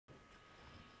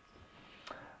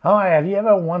Hi, have you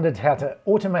ever wondered how to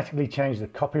automatically change the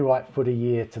copyright footer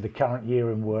year to the current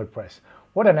year in WordPress?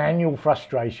 What an annual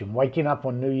frustration, waking up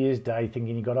on New Year's Day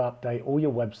thinking you've got to update all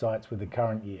your websites with the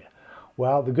current year.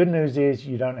 Well, the good news is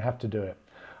you don't have to do it.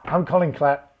 I'm Colin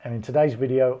Elly, and in today's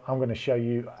video, I'm going to show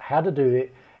you how to do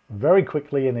it very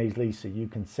quickly and easily so you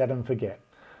can set and forget.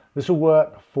 This will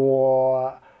work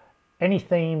for any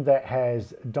theme that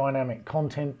has dynamic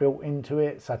content built into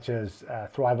it, such as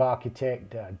Thrive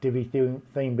Architect, Divi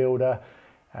Theme Builder,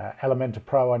 Elementor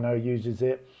Pro I know uses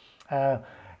it. But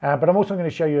I'm also going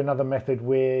to show you another method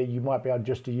where you might be able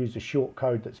just to use a short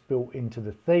code that's built into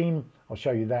the theme. I'll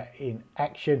show you that in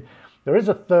action. There is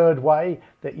a third way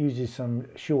that uses some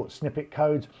short snippet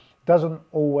codes. Doesn't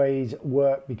always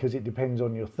work because it depends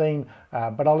on your theme,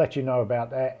 but I'll let you know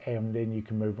about that and then you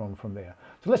can move on from there.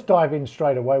 So let's dive in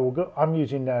straight away. I'm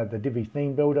using the Divi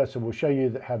Theme Builder, so we'll show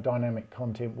you how dynamic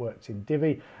content works in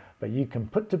Divi, but you can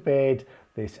put to bed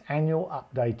this annual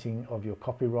updating of your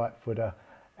copyright footer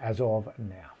as of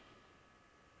now.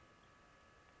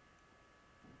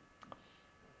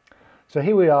 So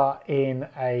here we are in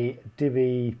a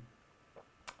Divi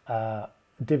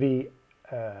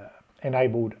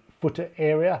enabled footer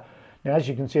area. Now, as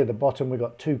you can see at the bottom, we've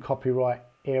got two copyright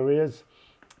areas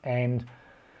and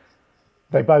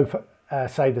they both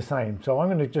say the same. So I'm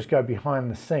going to just go behind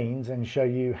the scenes and show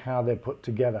you how they're put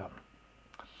together.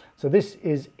 So this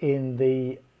is in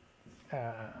the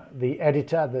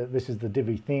editor. This is the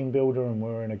Divi Theme Builder and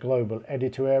we're in a global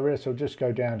editor area. So just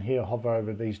go down here, hover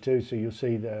over these two. So you'll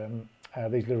see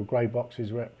these little grey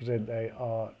boxes represent they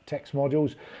are text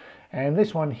modules. And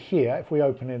this one here, if we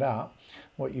open it up,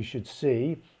 what you should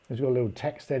see is we've got a little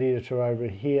text editor over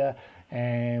here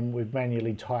and we've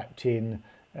manually typed in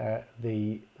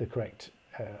the correct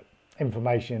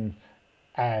information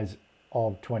as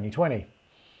of 2020.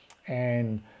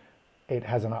 And it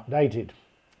hasn't updated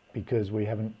because we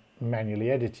haven't manually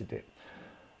edited it.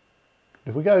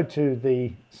 If we go to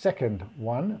the second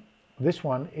one, this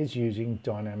one is using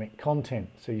dynamic content.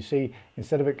 So you see,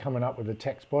 instead of it coming up with a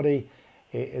text body,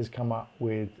 it has come up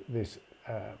with this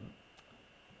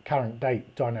current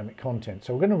date dynamic content.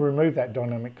 So we're going to remove that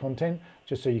dynamic content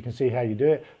just so you can see how you do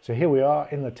it. So here we are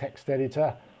in the text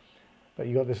editor, but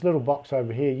you've got this little box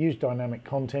over here, use dynamic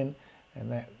content,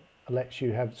 and that lets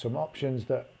you have some options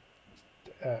that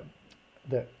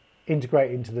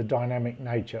integrate into the dynamic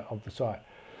nature of the site.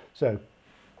 So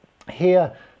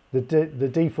here, the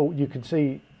default, you can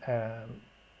see,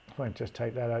 if I just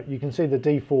take that out, you can see the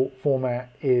default format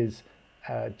is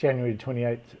January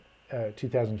 28th,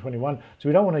 2021. So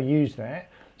we don't want to use that.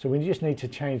 So we just need to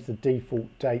change the default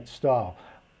date style.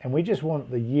 And we just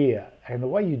want the year. And the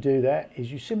way you do that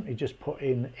is you simply just put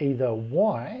in either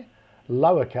Y,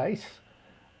 lowercase,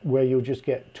 where you'll just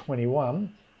get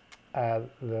 21,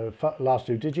 the last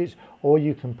two digits, or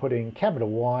you can put in capital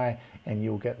Y and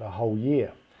you'll get the whole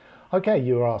year. Okay,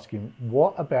 you're asking,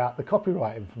 what about the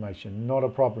copyright information? Not a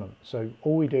problem. So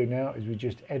all we do now is we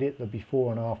just edit the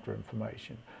before and after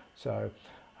information. So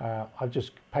I've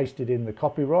just pasted in the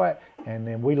copyright, and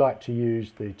then we like to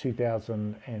use the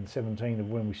 2017 of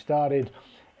when we started,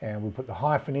 and we put the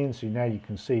hyphen in, so now you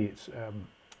can see it's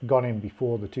gone in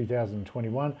before the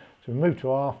 2021. So we move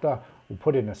to after, we'll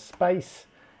put in a space,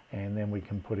 and then we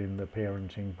can put in the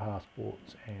parenting,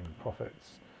 passports and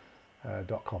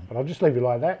profits.com. But I'll just leave it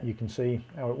like that. You can see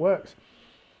how it works.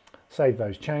 Save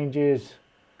those changes.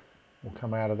 We'll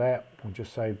come out of that. We'll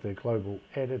just save the global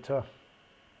editor.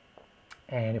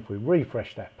 And if we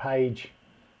refresh that page,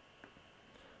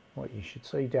 what you should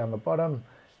see down the bottom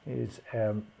is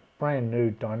brand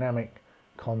new dynamic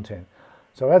content.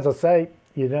 So as I say,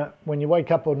 when you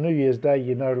wake up on New Year's Day,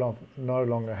 you no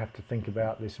longer have to think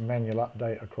about this manual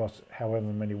update across however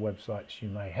many websites you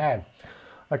may have.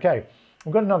 Okay.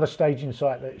 We've got another staging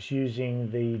site that's using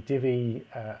the Divi,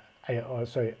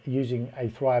 using a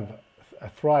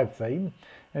Thrive theme.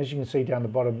 As you can see down the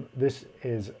bottom, this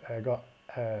is got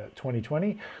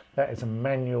 2020. That is a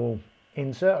manual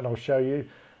insert, and I'll show you.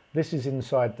 This is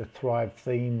inside the Thrive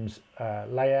themes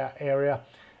layout area,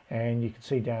 and you can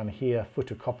see down here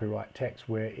footer copyright text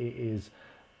where it is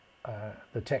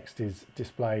the text is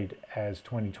displayed as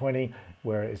 2020,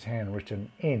 where it is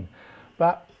handwritten in.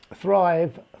 But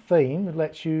Thrive theme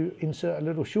lets you insert a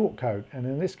little shortcode, and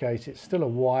in this case it's still a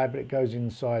Y, but it goes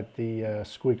inside the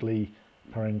squiggly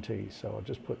parentheses. So I'll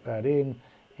just put that in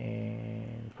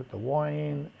and put the Y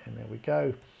in, and there we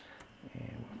go.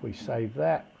 And if we save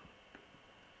that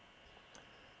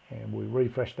and we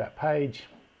refresh that page,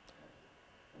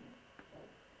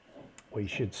 we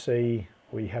should see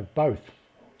we have both.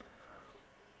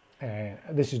 And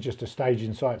this is just a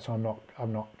staging site, so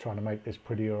I'm not trying to make this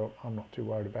pretty, or I'm not too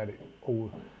worried about it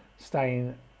all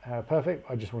staying perfect.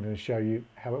 I just wanted to show you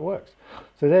how it works.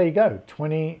 So there you go,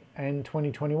 20 and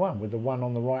 2021, with the one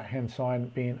on the right hand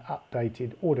side being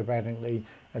updated automatically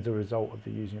as a result of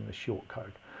using the short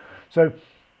code. So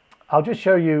I'll just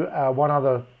show you one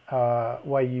other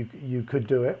way you could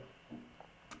do it,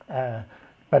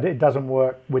 but it doesn't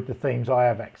work with the themes I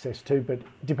have access to. But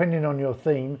depending on your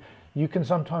theme, you can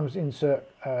sometimes insert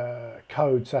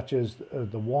code such as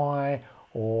the Y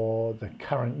or the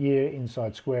current year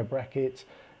inside square brackets,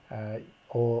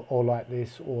 or like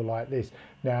this, or like this.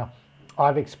 Now,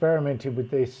 I've experimented with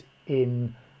this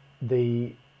in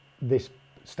this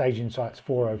staging site's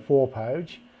 404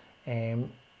 page, and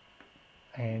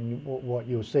what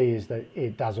you'll see is that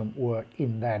it doesn't work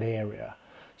in that area.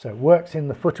 So it works in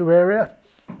the footer area,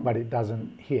 but it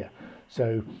doesn't here.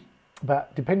 So,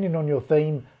 but depending on your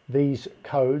theme, these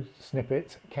code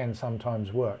snippets can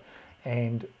sometimes work.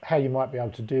 And how you might be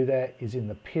able to do that is in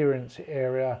the appearance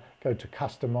area, go to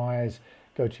customize,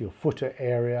 go to your footer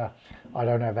area. I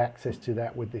don't have access to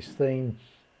that with this theme,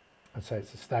 and so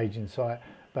it's a staging site.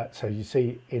 But so you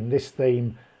see in this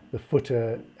theme, the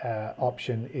footer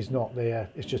option is not there.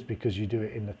 It's just because you do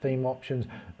it in the theme options.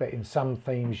 But in some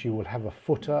themes, you will have a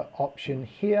footer option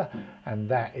here, and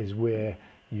that is where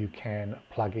you can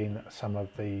plug in some of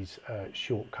these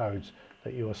short codes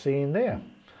that you're seeing there.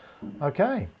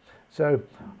 Okay, so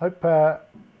hope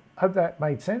that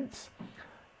made sense.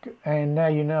 And now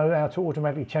you know how to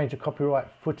automatically change a copyright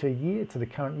footer year to the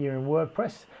current year in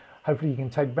WordPress. Hopefully you can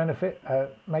take benefit,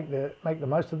 make the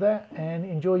most of that, and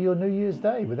enjoy your New Year's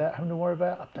Day without having to worry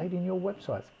about updating your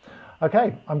websites.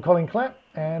 Okay, I'm Colin Clapp,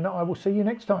 and I will see you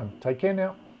next time. Take care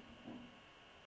now.